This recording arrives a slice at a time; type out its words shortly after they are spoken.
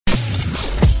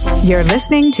You're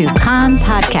listening to Kan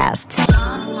Podcasts.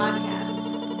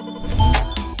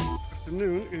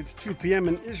 Afternoon, it's 2 p.m.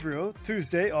 in Israel,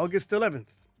 Tuesday, August 11th.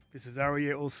 This is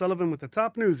Aryeh O'Sullivan with the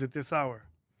top news at this hour.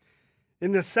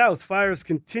 In the south, fires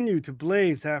continue to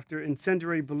blaze after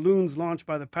incendiary balloons launched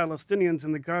by the Palestinians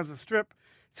in the Gaza Strip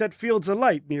set fields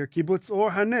alight near Kibbutz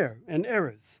Or Haner and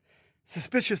Erez.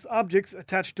 Suspicious objects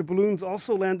attached to balloons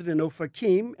also landed in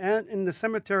Ofakim and in the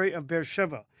cemetery of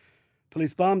Beersheba.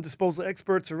 Police bomb disposal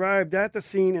experts arrived at the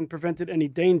scene and prevented any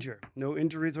danger. No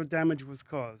injuries or damage was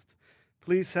caused.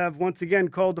 Police have once again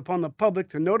called upon the public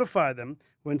to notify them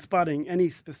when spotting any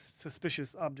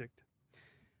suspicious object.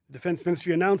 The Defense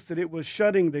Ministry announced that it was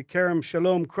shutting the Kerem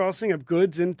Shalom crossing of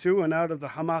goods into and out of the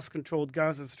Hamas-controlled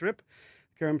Gaza Strip.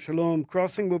 Kerem Shalom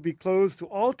crossing will be closed to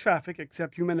all traffic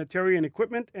except humanitarian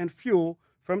equipment and fuel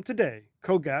from today,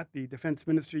 Kogat, the Defense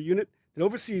Ministry unit that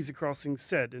oversees the crossing,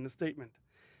 said in a statement.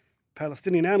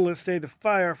 Palestinian analysts say the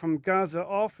fire from Gaza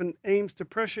often aims to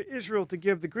pressure Israel to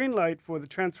give the green light for the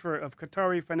transfer of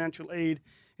Qatari financial aid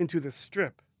into the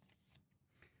Strip.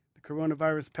 The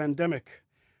coronavirus pandemic.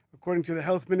 According to the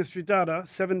Health Ministry data,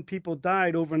 7 people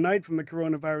died overnight from the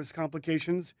coronavirus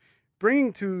complications,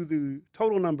 bringing to the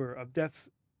total number of deaths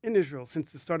in Israel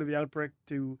since the start of the outbreak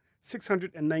to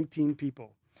 619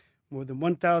 people. More than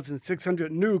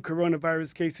 1,600 new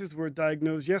coronavirus cases were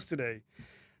diagnosed yesterday.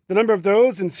 The number of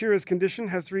those in serious condition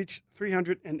has reached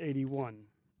 381.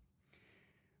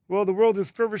 Well, the world is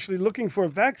feverishly looking for a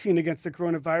vaccine against the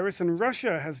coronavirus, and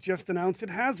Russia has just announced it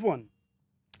has one.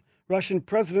 Russian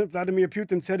President Vladimir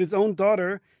Putin said his own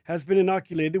daughter has been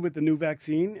inoculated with the new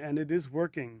vaccine, and it is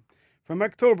working. From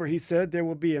October, he said, there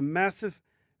will be a massive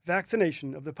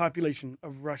vaccination of the population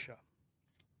of Russia.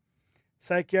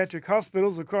 Psychiatric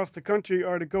hospitals across the country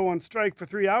are to go on strike for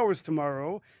 3 hours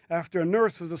tomorrow after a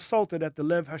nurse was assaulted at the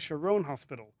Lev HaSharon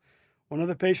hospital. One of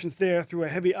the patients there threw a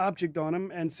heavy object on him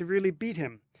and severely beat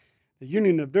him. The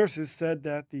Union of Nurses said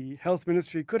that the health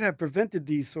ministry could have prevented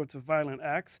these sorts of violent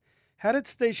acts had it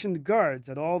stationed guards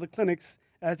at all the clinics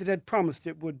as it had promised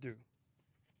it would do.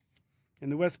 In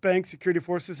the West Bank, security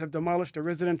forces have demolished a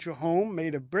residential home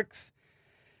made of bricks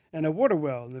and a water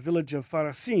well in the village of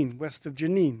Farasin, west of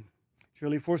Jenin.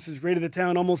 Israeli forces raided the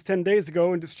town almost 10 days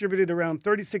ago and distributed around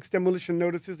 36 demolition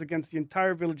notices against the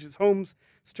entire village's homes,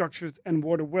 structures, and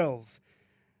water wells.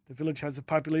 The village has a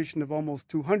population of almost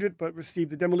 200, but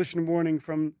received a demolition warning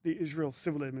from the Israel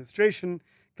Civil Administration,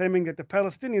 claiming that the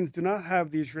Palestinians do not have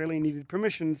the Israeli-needed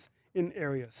permissions in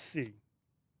Area C.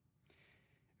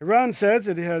 Iran says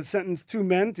it has sentenced 2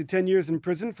 men to 10 years in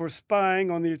prison for spying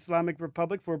on the Islamic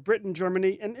Republic for Britain,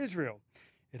 Germany, and Israel.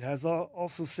 It has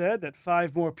also said that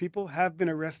 5 more people have been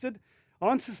arrested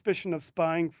on suspicion of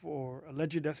spying for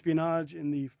alleged espionage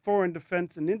in the foreign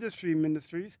defense and industry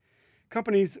ministries,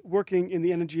 companies working in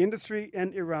the energy industry,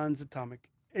 and Iran's atomic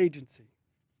agency.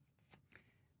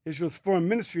 Israel's foreign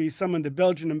ministry summoned the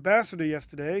Belgian ambassador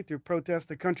yesterday to protest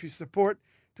the country's support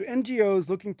to NGOs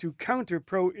looking to counter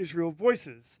pro-Israel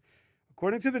voices.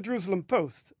 According to the Jerusalem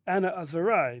Post, Anna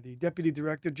Azarai, the Deputy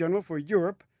Director General for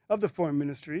Europe of the Foreign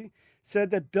Ministry,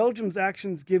 said that Belgium's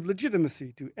actions give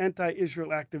legitimacy to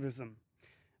anti-Israel activism.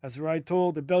 Azarai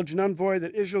told the Belgian envoy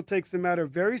that Israel takes the matter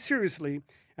very seriously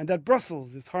and that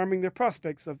Brussels is harming their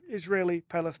prospects of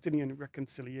Israeli-Palestinian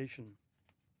reconciliation.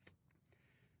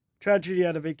 Tragedy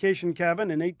at a vacation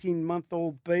cabin. An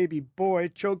 18-month-old baby boy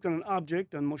choked on an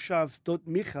object on Moshav Sdot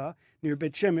Micha near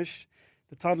Beit Shemesh.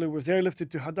 The toddler was airlifted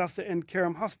to Hadassah and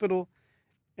Kerem Hospital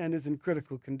and is in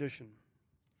critical condition.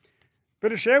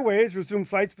 British Airways resumed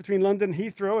flights between London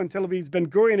Heathrow and Tel Aviv's Ben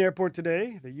Gurion Airport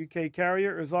today. The UK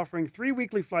carrier is offering 3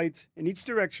 weekly flights in each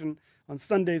direction on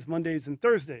Sundays, Mondays, and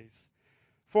Thursdays.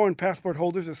 Foreign passport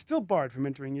holders are still barred from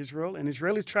entering Israel, and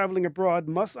Israelis traveling abroad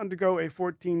must undergo a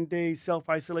 14-day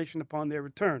self-isolation upon their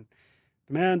return.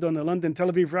 Demand on the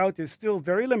London-Tel Aviv route is still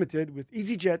very limited, with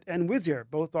EasyJet and Wizz Air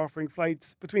both offering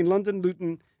flights between London,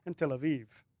 Luton, and Tel Aviv.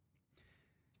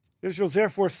 Israel's Air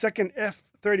Force 2nd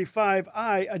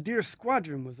F-35I Adir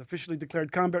Squadron was officially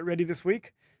declared combat-ready this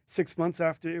week, 6 months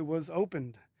after it was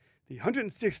opened. The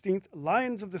 116th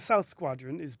Lions of the South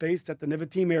Squadron is based at the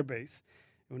Nevatim Air Base.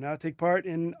 It will now take part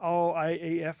in all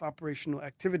IAF operational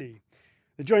activity.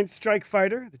 The Joint Strike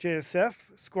Fighter, the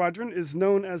JSF, squadron is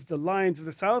known as the Lions of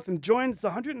the South and joins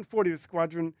the 140th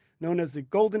Squadron known as the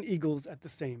Golden Eagles at the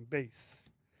same base.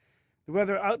 The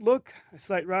weather outlook, a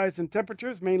slight rise in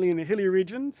temperatures, mainly in the hilly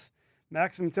regions.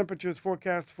 Maximum temperatures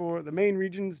forecast for the main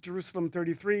regions: Jerusalem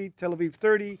 33, Tel Aviv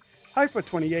 30, Haifa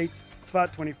 28,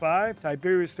 Tzfat 25,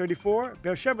 Tiberias 34,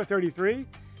 Beersheba 33,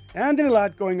 and in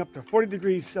Eilat going up to 40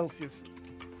 degrees Celsius.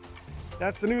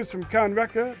 That's the news from Kan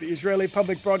Reka, the Israeli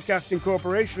Public Broadcasting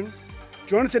Corporation.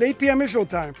 Join us at 8 p.m. Israel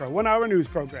time for a 1-hour news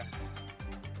program.